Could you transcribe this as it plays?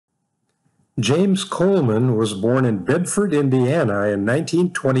James Coleman was born in Bedford, Indiana in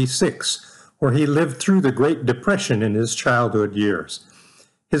 1926, where he lived through the Great Depression in his childhood years.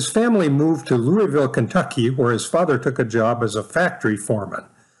 His family moved to Louisville, Kentucky, where his father took a job as a factory foreman.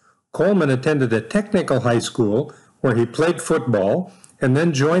 Coleman attended a technical high school where he played football and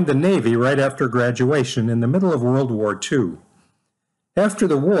then joined the Navy right after graduation in the middle of World War II. After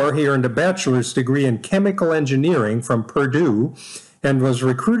the war, he earned a bachelor's degree in chemical engineering from Purdue and was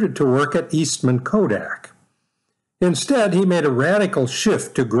recruited to work at Eastman Kodak. Instead, he made a radical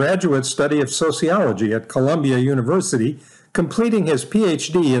shift to graduate study of sociology at Columbia University, completing his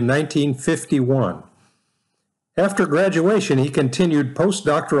PhD in 1951. After graduation, he continued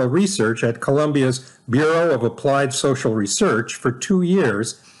postdoctoral research at Columbia's Bureau of Applied Social Research for 2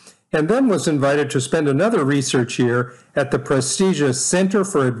 years, and then was invited to spend another research year at the prestigious Center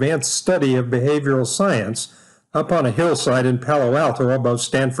for Advanced Study of Behavioral Science up on a hillside in Palo Alto above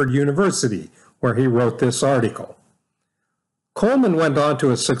Stanford University, where he wrote this article. Coleman went on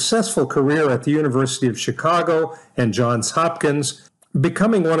to a successful career at the University of Chicago and Johns Hopkins,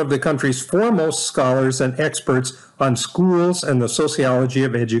 becoming one of the country's foremost scholars and experts on schools and the sociology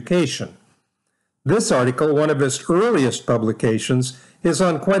of education. This article, one of his earliest publications, is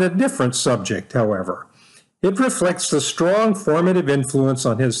on quite a different subject, however. It reflects the strong formative influence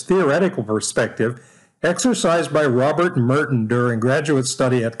on his theoretical perspective exercised by Robert Merton during graduate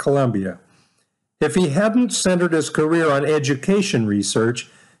study at Columbia. If he hadn't centered his career on education research,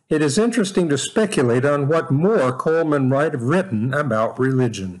 it is interesting to speculate on what more Coleman might have written about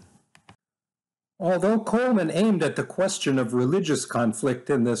religion. Although Coleman aimed at the question of religious conflict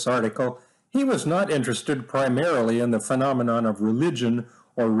in this article, he was not interested primarily in the phenomenon of religion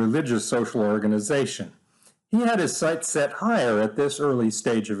or religious social organization. He had his sights set higher at this early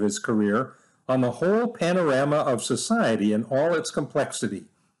stage of his career on the whole panorama of society in all its complexity.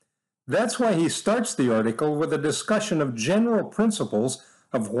 That's why he starts the article with a discussion of general principles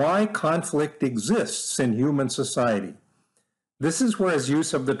of why conflict exists in human society. This is where his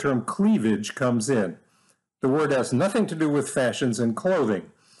use of the term cleavage comes in. The word has nothing to do with fashions in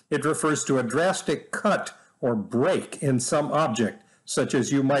clothing. It refers to a drastic cut or break in some object, such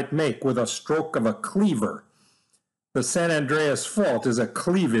as you might make with a stroke of a cleaver. The San Andreas Fault is a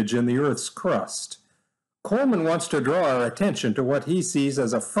cleavage in the Earth's crust. Coleman wants to draw our attention to what he sees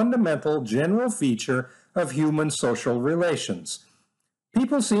as a fundamental general feature of human social relations.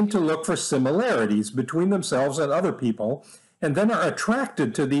 People seem to look for similarities between themselves and other people, and then are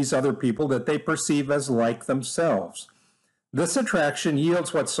attracted to these other people that they perceive as like themselves. This attraction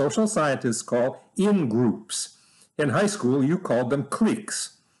yields what social scientists call in-groups. In high school, you called them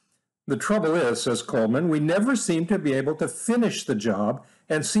cliques. The trouble is, says Coleman, we never seem to be able to finish the job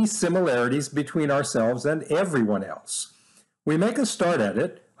and see similarities between ourselves and everyone else. We make a start at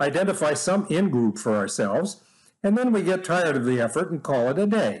it, identify some in-group for ourselves, and then we get tired of the effort and call it a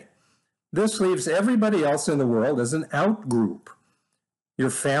day. This leaves everybody else in the world as an out-group. Your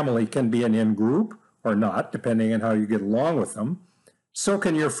family can be an in-group or not, depending on how you get along with them. So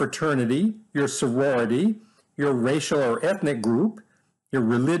can your fraternity, your sorority, your racial or ethnic group, your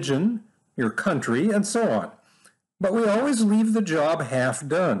religion, your country, and so on. But we always leave the job half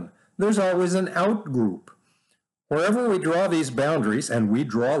done. There's always an out-group. Wherever we draw these boundaries, and we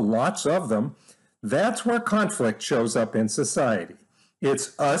draw lots of them, that's where conflict shows up in society.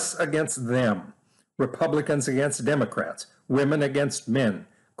 It's us against them, Republicans against Democrats, women against men,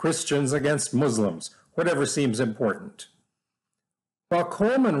 Christians against Muslims, whatever seems important. While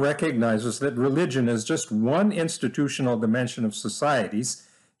Coleman recognizes that religion is just one institutional dimension of societies,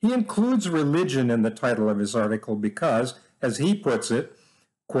 he includes religion in the title of his article because, as he puts it,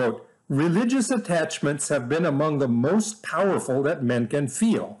 quote, religious attachments have been among the most powerful that men can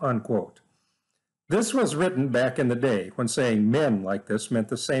feel, unquote. This was written back in the day when saying men like this meant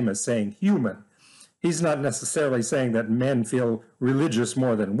the same as saying human. He's not necessarily saying that men feel religious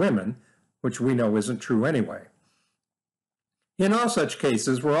more than women, which we know isn't true anyway. In all such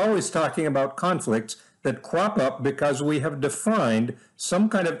cases, we're always talking about conflicts that crop up because we have defined some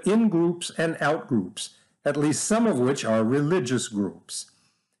kind of in-groups and out-groups, at least some of which are religious groups.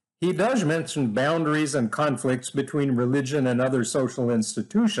 He does mention boundaries and conflicts between religion and other social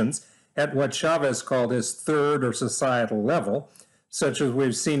institutions at what Chavez called his third or societal level, such as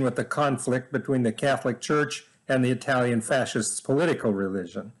we've seen with the conflict between the Catholic Church and the Italian fascists' political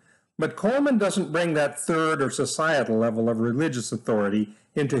religion. But Coleman doesn't bring that third or societal level of religious authority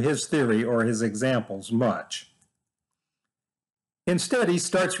into his theory or his examples much. Instead, he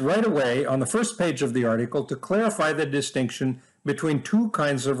starts right away on the first page of the article to clarify the distinction between two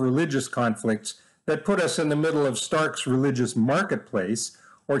kinds of religious conflicts that put us in the middle of Stark's religious marketplace,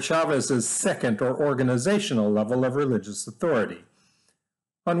 or Chavez's second or organizational level of religious authority.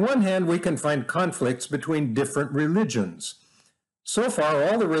 On one hand, we can find conflicts between different religions. So far,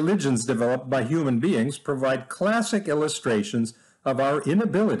 all the religions developed by human beings provide classic illustrations of our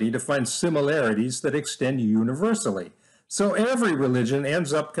inability to find similarities that extend universally. So every religion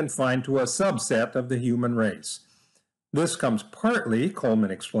ends up confined to a subset of the human race. This comes partly,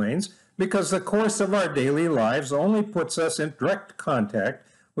 Coleman explains, because the course of our daily lives only puts us in direct contact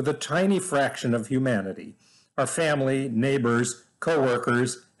with a tiny fraction of humanity, our family, neighbors,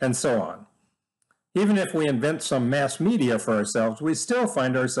 co-workers, and so on. Even if we invent some mass media for ourselves, we still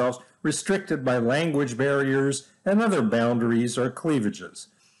find ourselves restricted by language barriers and other boundaries or cleavages.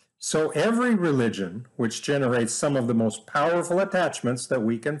 So every religion, which generates some of the most powerful attachments that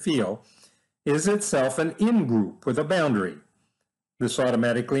we can feel, is itself an in-group with a boundary. This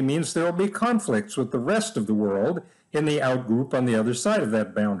automatically means there will be conflicts with the rest of the world in the out-group on the other side of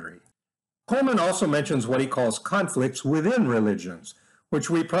that boundary. Coleman also mentions what he calls conflicts within religions, which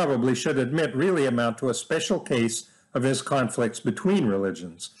we probably should admit really amount to a special case of his conflicts between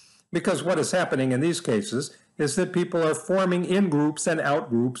religions, because what is happening in these cases is that people are forming in-groups and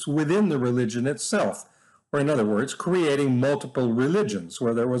out-groups within the religion itself, or in other words, creating multiple religions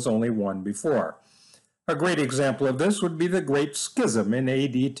where there was only one before. A great example of this would be the Great Schism in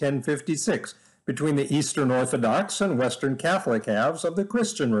AD 1056 between the Eastern Orthodox and Western Catholic halves of the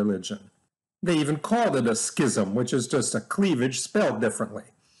Christian religion. They even called it a schism, which is just a cleavage spelled differently.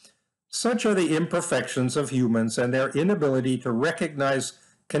 Such are the imperfections of humans and their inability to recognize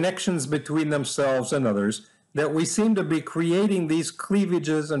connections between themselves and others that we seem to be creating these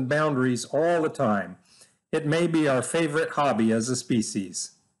cleavages and boundaries all the time. It may be our favorite hobby as a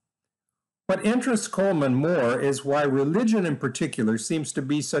species. What interests Coleman more is why religion in particular seems to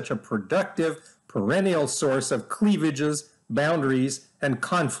be such a productive, perennial source of cleavages, boundaries, and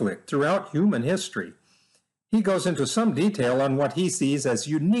conflict throughout human history. He goes into some detail on what he sees as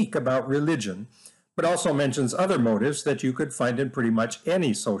unique about religion, but also mentions other motives that you could find in pretty much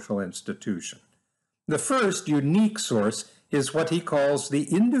any social institution. The first unique source is what he calls the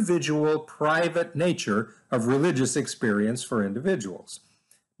individual private nature of religious experience for individuals.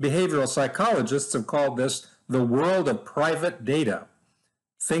 Behavioral psychologists have called this the world of private data,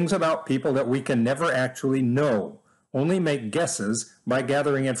 things about people that we can never actually know, only make guesses by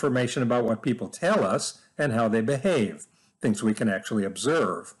gathering information about what people tell us and how they behave, things we can actually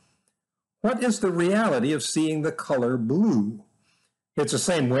observe. What is the reality of seeing the color blue? It's the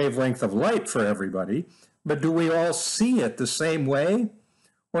same wavelength of light for everybody, but do we all see it the same way?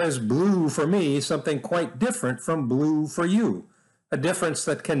 Or is blue for me something quite different from blue for you, a difference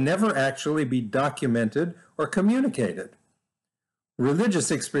that can never actually be documented or communicated? Religious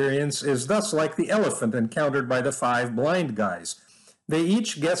experience is thus like the elephant encountered by the 5 blind guys. They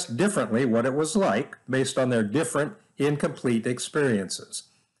each guessed differently what it was like based on their different, incomplete experiences.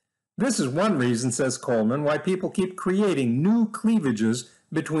 This is one reason, says Coleman, why people keep creating new cleavages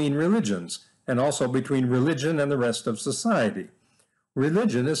between religions, and also between religion and the rest of society.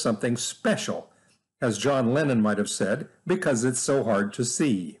 Religion is something special, as John Lennon might have said, because it's so hard to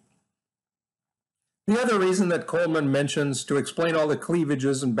see. The other reason that Coleman mentions to explain all the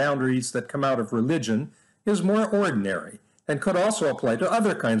cleavages and boundaries that come out of religion is more ordinary and could also apply to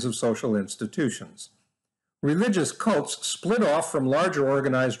other kinds of social institutions. Religious cults split off from larger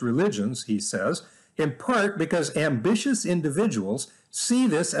organized religions, he says, in part because ambitious individuals see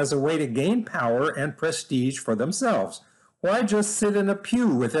this as a way to gain power and prestige for themselves. Why just sit in a pew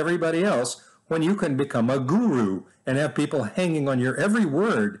with everybody else when you can become a guru and have people hanging on your every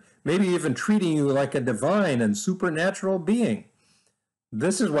word, maybe even treating you like a divine and supernatural being?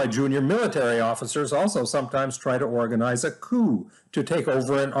 This is why junior military officers also sometimes try to organize a coup to take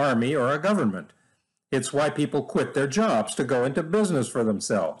over an army or a government. It's why people quit their jobs to go into business for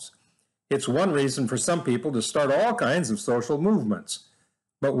themselves. It's one reason for some people to start all kinds of social movements.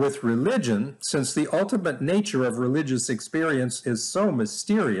 But with religion, since the ultimate nature of religious experience is so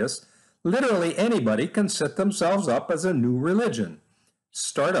mysterious, literally anybody can set themselves up as a new religion.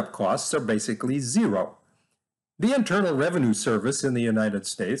 Startup costs are basically zero. The Internal Revenue Service in the United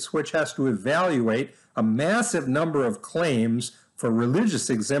States, which has to evaluate a massive number of claims for religious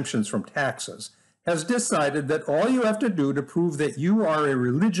exemptions from taxes, has decided that all you have to do to prove that you are a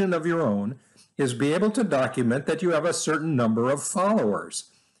religion of your own is be able to document that you have a certain number of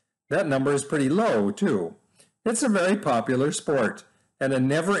followers. That number is pretty low, too. It's a very popular sport and a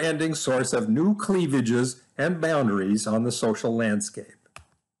never-ending source of new cleavages and boundaries on the social landscape.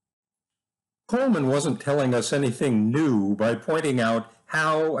 Coleman wasn't telling us anything new by pointing out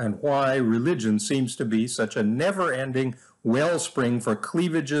how and why religion seems to be such a never-ending wellspring for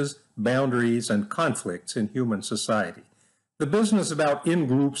cleavages, boundaries, and conflicts in human society. The business about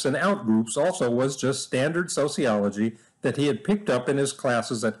in-groups and out-groups also was just standard sociology that he had picked up in his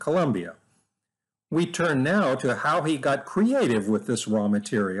classes at Columbia. We turn now to how he got creative with this raw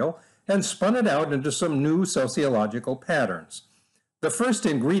material and spun it out into some new sociological patterns. The first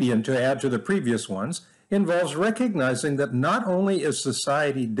ingredient to add to the previous ones involves recognizing that not only is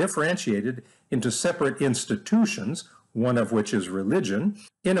society differentiated into separate institutions, one of which is religion,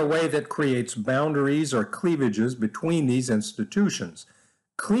 in a way that creates boundaries or cleavages between these institutions.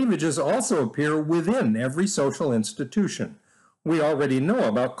 Cleavages also appear within every social institution. We already know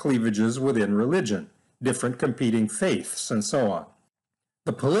about cleavages within religion, different competing faiths, and so on.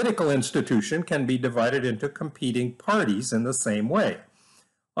 The political institution can be divided into competing parties in the same way.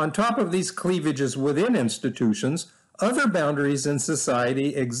 On top of these cleavages within institutions, other boundaries in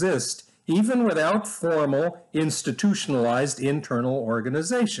society exist even without formal, institutionalized internal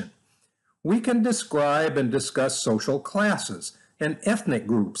organization. We can describe and discuss social classes and ethnic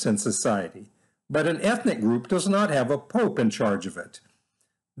groups in society, but an ethnic group does not have a pope in charge of it.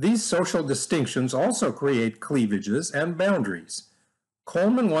 These social distinctions also create cleavages and boundaries.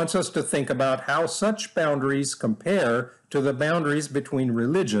 Coleman wants us to think about how such boundaries compare to the boundaries between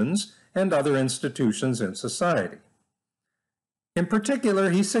religions and other institutions in society. In particular,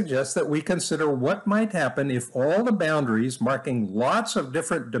 he suggests that we consider what might happen if all the boundaries marking lots of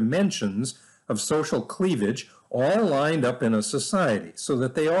different dimensions of social cleavage all lined up in a society so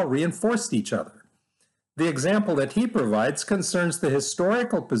that they all reinforced each other. The example that he provides concerns the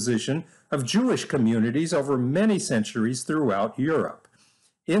historical position of Jewish communities over many centuries throughout Europe.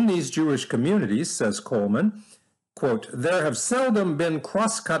 In these Jewish communities, says Coleman, quote, there have seldom been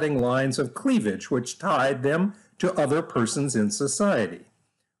cross-cutting lines of cleavage which tied them to other persons in society.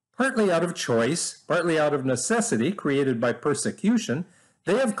 Partly out of choice, partly out of necessity created by persecution,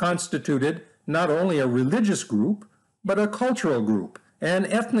 they have constituted not only a religious group, but a cultural group, an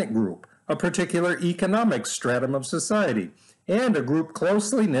ethnic group, a particular economic stratum of society, and a group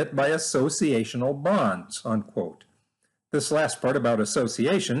closely knit by associational bonds, unquote. This last part about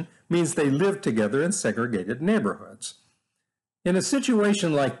association means they live together in segregated neighborhoods. In a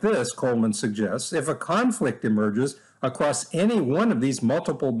situation like this, Coleman suggests, if a conflict emerges across any one of these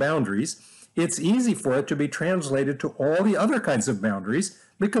multiple boundaries, it's easy for it to be translated to all the other kinds of boundaries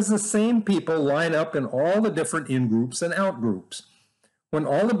because the same people line up in all the different in-groups and out-groups. When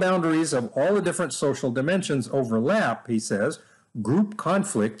all the boundaries of all the different social dimensions overlap, he says, group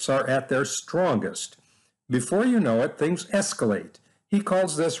conflicts are at their strongest. Before you know it, things escalate. He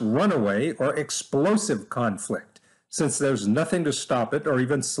calls this runaway or explosive conflict, since there's nothing to stop it or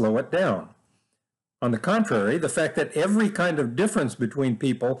even slow it down. On the contrary, the fact that every kind of difference between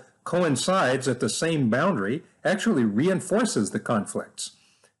people coincides at the same boundary actually reinforces the conflicts.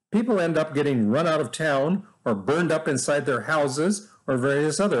 People end up getting run out of town or burned up inside their houses or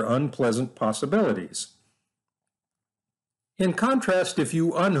various other unpleasant possibilities. In contrast, if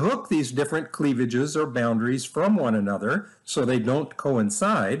you unhook these different cleavages or boundaries from one another so they don't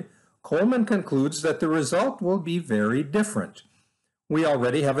coincide, Coleman concludes that the result will be very different. We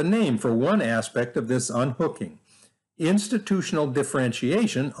already have a name for one aspect of this unhooking. Institutional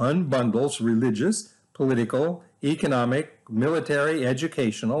differentiation unbundles religious, political, economic, military,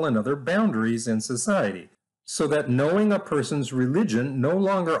 educational, and other boundaries in society, so that knowing a person's religion no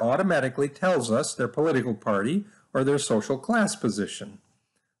longer automatically tells us their political party or their social class position.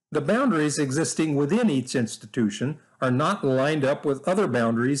 The boundaries existing within each institution are not lined up with other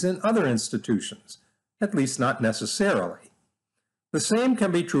boundaries in other institutions, at least not necessarily. The same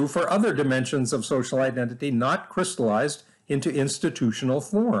can be true for other dimensions of social identity not crystallized into institutional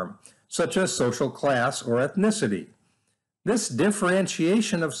form, such as social class or ethnicity. This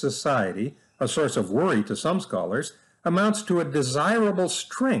differentiation of society, a source of worry to some scholars, amounts to a desirable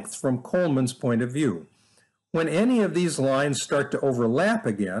strength from Coleman's point of view. When any of these lines start to overlap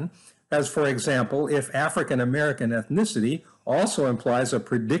again, as for example, if African American ethnicity also implies a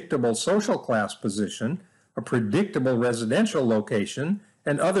predictable social class position, a predictable residential location,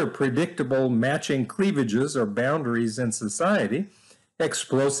 and other predictable matching cleavages or boundaries in society,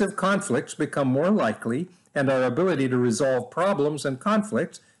 explosive conflicts become more likely, and our ability to resolve problems and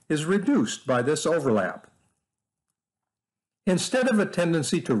conflicts is reduced by this overlap. Instead of a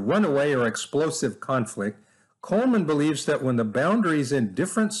tendency to runaway or explosive conflict, Coleman believes that when the boundaries in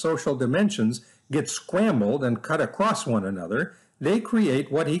different social dimensions get scrambled and cut across one another, they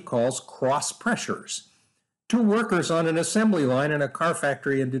create what he calls cross pressures. Two workers on an assembly line in a car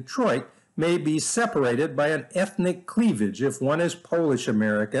factory in Detroit may be separated by an ethnic cleavage if one is Polish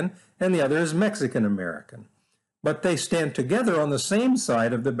American and the other is Mexican American. but they stand together on the same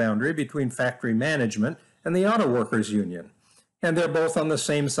side of the boundary between factory management and the auto workers union. And they're both on the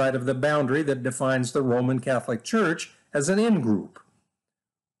same side of the boundary that defines the Roman Catholic Church as an in-group.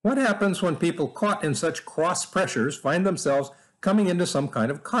 What happens when people caught in such cross pressures find themselves coming into some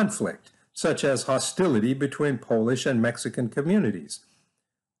kind of conflict, such as hostility between Polish and Mexican communities?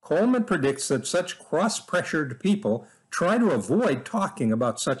 Coleman predicts that such cross-pressured people try to avoid talking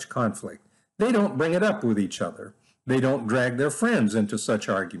about such conflict. They don't bring it up with each other. They don't drag their friends into such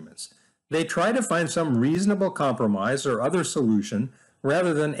arguments. They try to find some reasonable compromise or other solution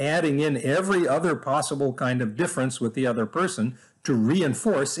rather than adding in every other possible kind of difference with the other person to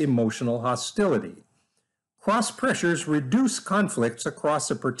reinforce emotional hostility. Cross pressures reduce conflicts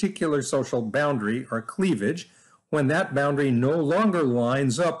across a particular social boundary or cleavage when that boundary no longer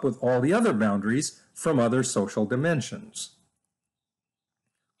lines up with all the other boundaries from other social dimensions.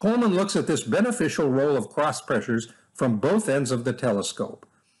 Coleman looks at this beneficial role of cross pressures from both ends of the telescope.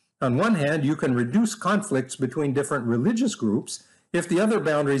 On one hand, you can reduce conflicts between different religious groups if the other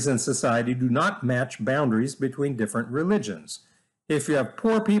boundaries in society do not match boundaries between different religions. If you have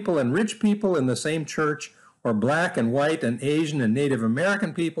poor people and rich people in the same church, or black and white and Asian and Native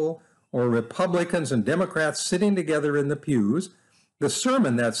American people, or Republicans and Democrats sitting together in the pews, the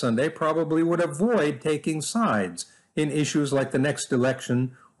sermon that Sunday probably would avoid taking sides in issues like the next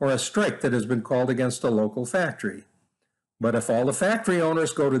election or a strike that has been called against a local factory. But if all the factory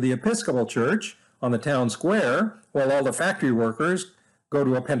owners go to the Episcopal Church on the town square, while all the factory workers go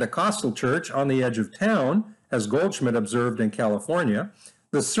to a Pentecostal church on the edge of town, as Goldschmidt observed in California,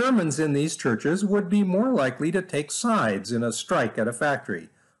 the sermons in these churches would be more likely to take sides in a strike at a factory,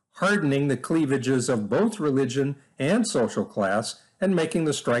 hardening the cleavages of both religion and social class and making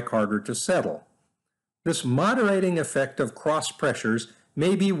the strike harder to settle. This moderating effect of cross pressures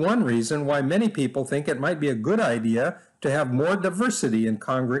may be one reason why many people think it might be a good idea to have more diversity in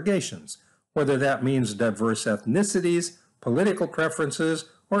congregations, whether that means diverse ethnicities, political preferences,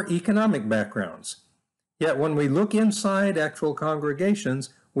 or economic backgrounds. Yet when we look inside actual congregations,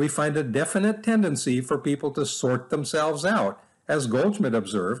 we find a definite tendency for people to sort themselves out, as Goldschmidt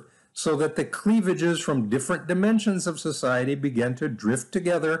observed, so that the cleavages from different dimensions of society begin to drift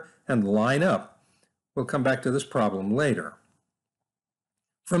together and line up. We'll come back to this problem later.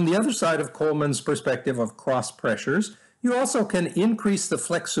 From the other side of Coleman's perspective of cross pressures, you also can increase the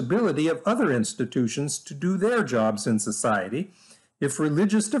flexibility of other institutions to do their jobs in society if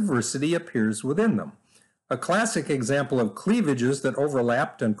religious diversity appears within them. A classic example of cleavages that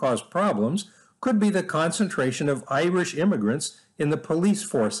overlapped and caused problems could be the concentration of Irish immigrants in the police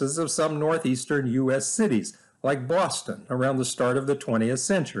forces of some northeastern U.S. cities, like Boston, around the start of the 20th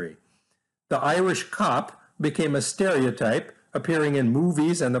century. The Irish cop became a stereotype appearing in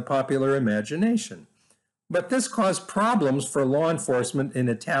movies and the popular imagination. But this caused problems for law enforcement in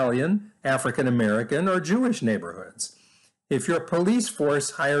Italian, African American, or Jewish neighborhoods. If your police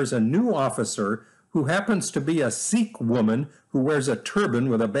force hires a new officer who happens to be a Sikh woman who wears a turban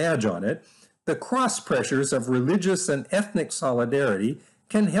with a badge on it, the cross pressures of religious and ethnic solidarity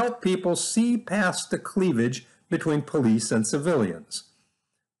can help people see past the cleavage between police and civilians.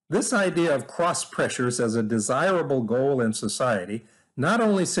 This idea of cross pressures as a desirable goal in society not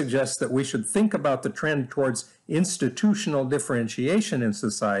only suggests that we should think about the trend towards institutional differentiation in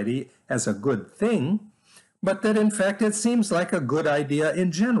society as a good thing, but that in fact it seems like a good idea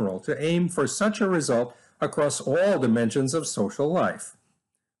in general to aim for such a result across all dimensions of social life.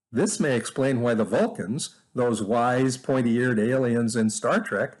 This may explain why the Vulcans, those wise, pointy-eared aliens in Star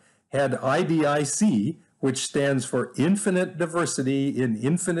Trek, had IDIC, which stands for Infinite Diversity in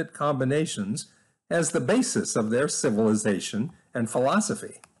Infinite Combinations, as the basis of their civilization and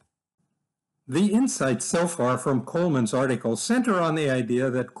philosophy. The insights so far from Coleman's article center on the idea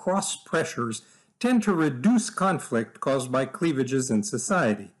that cross pressures tend to reduce conflict caused by cleavages in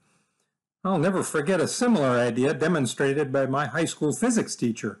society. I'll never forget a similar idea demonstrated by my high school physics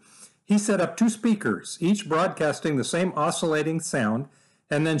teacher. He set up two speakers, each broadcasting the same oscillating sound,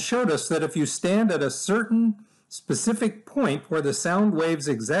 and then showed us that if you stand at a certain specific point where the sound waves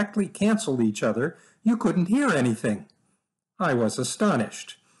exactly canceled each other, you couldn't hear anything. I was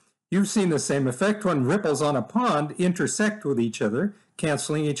astonished. You've seen the same effect when ripples on a pond intersect with each other,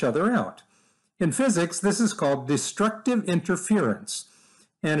 canceling each other out. In physics, this is called destructive interference,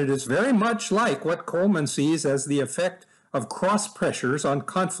 and it is very much like what Coleman sees as the effect of cross pressures on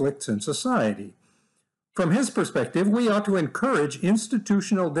conflicts in society. From his perspective, we ought to encourage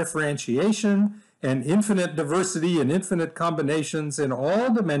institutional differentiation and infinite diversity and infinite combinations in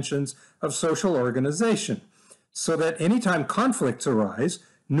all dimensions of social organization, so that anytime conflicts arise,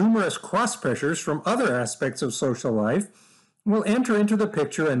 numerous cross pressures from other aspects of social life will enter into the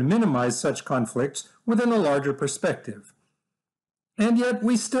picture and minimize such conflicts within a larger perspective. And yet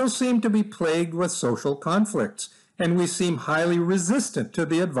we still seem to be plagued with social conflicts, and we seem highly resistant to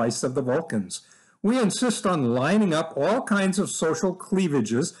the advice of the Vulcans. We insist on lining up all kinds of social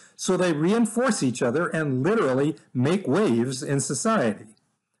cleavages so they reinforce each other and literally make waves in society.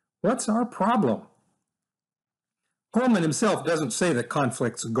 What's our problem? Coleman himself doesn't say that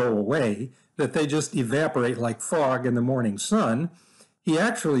conflicts go away, that they just evaporate like fog in the morning sun. He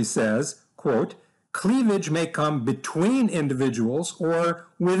actually says, quote, cleavage may come between individuals or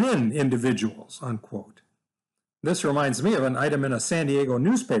within individuals, unquote. This reminds me of an item in a San Diego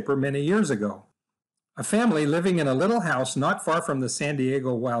newspaper many years ago. A family living in a little house not far from the San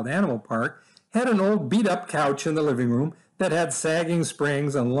Diego Wild Animal Park had an old beat-up couch in the living room that had sagging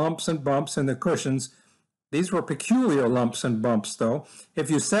springs and lumps and bumps in the cushions. These were peculiar lumps and bumps, though. If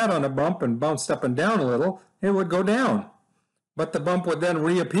you sat on a bump and bounced up and down a little, it would go down. But the bump would then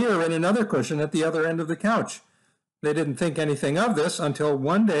reappear in another cushion at the other end of the couch. They didn't think anything of this until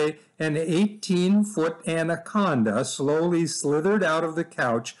one day an 18-foot anaconda slowly slithered out of the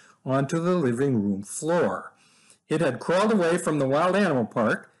couch onto the living room floor. It had crawled away from the wild animal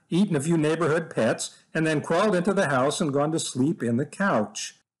park, eaten a few neighborhood pets, and then crawled into the house and gone to sleep in the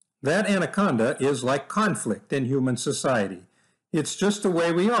couch. That anaconda is like conflict in human society. It's just the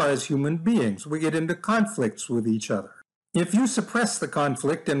way we are as human beings. We get into conflicts with each other. If you suppress the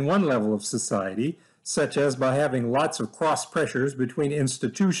conflict in one level of society, such as by having lots of cross pressures between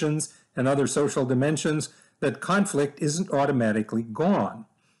institutions and other social dimensions, that conflict isn't automatically gone.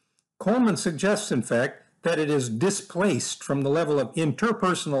 Coleman suggests, in fact, that it is displaced from the level of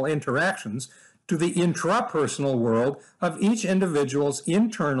interpersonal interactions to the intrapersonal world of each individual's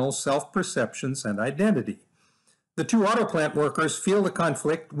internal self-perceptions and identity. The two auto plant workers feel the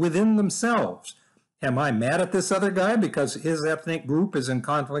conflict within themselves. Am I mad at this other guy because his ethnic group is in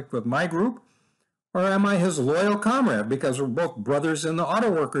conflict with my group? Or am I his loyal comrade because we're both brothers in the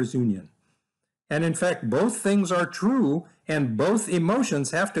auto workers union? And in fact, both things are true, and both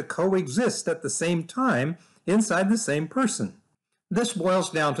emotions have to coexist at the same time inside the same person. This boils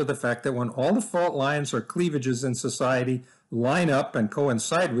down to the fact that when all the fault lines or cleavages in society line up and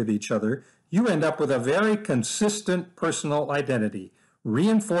coincide with each other, you end up with a very consistent personal identity,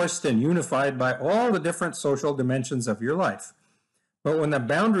 reinforced and unified by all the different social dimensions of your life. But when the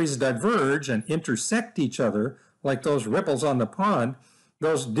boundaries diverge and intersect each other, like those ripples on the pond,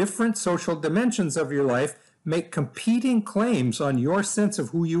 those different social dimensions of your life make competing claims on your sense of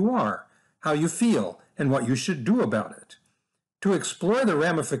who you are, how you feel, and what you should do about it. To explore the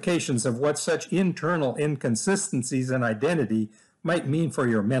ramifications of what such internal inconsistencies in identity might mean for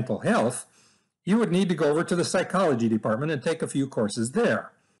your mental health, you would need to go over to the psychology department and take a few courses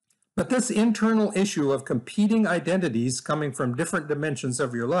there. But this internal issue of competing identities coming from different dimensions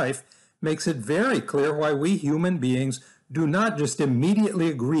of your life makes it very clear why we human beings do not just immediately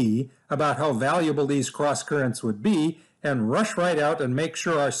agree about how valuable these cross currents would be and rush right out and make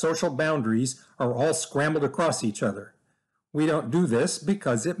sure our social boundaries are all scrambled across each other. We don't do this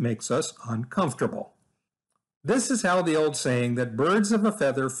because it makes us uncomfortable. This is how the old saying that birds of a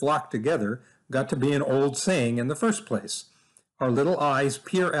feather flock together got to be an old saying in the first place. Our little eyes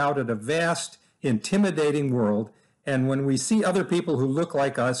peer out at a vast, intimidating world, and when we see other people who look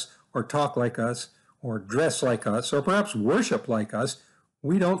like us or talk like us or dress like us or perhaps worship like us,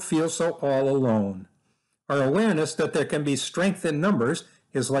 we don't feel so all alone. Our awareness that there can be strength in numbers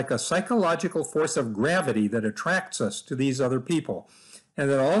is like a psychological force of gravity that attracts us to these other people, and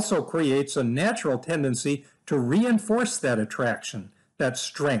that also creates a natural tendency to reinforce that attraction, that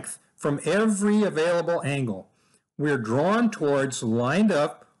strength, from every available angle. We're drawn towards lined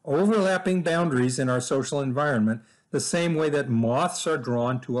up, overlapping boundaries in our social environment the same way that moths are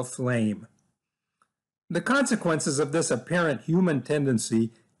drawn to a flame. The consequences of this apparent human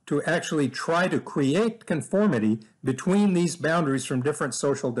tendency to actually try to create conformity between these boundaries from different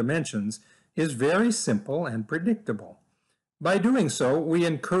social dimensions is very simple and predictable. By doing so, we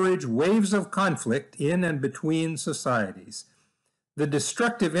encourage waves of conflict in and between societies. The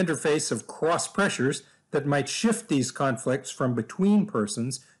destructive interface of cross pressures that might shift these conflicts from between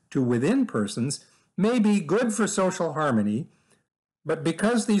persons to within persons may be good for social harmony, but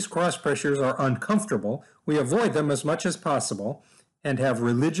because these cross pressures are uncomfortable, we avoid them as much as possible and have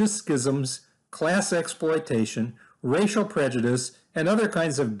religious schisms, class exploitation, racial prejudice, and other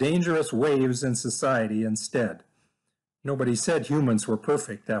kinds of dangerous waves in society instead. Nobody said humans were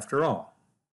perfect after all.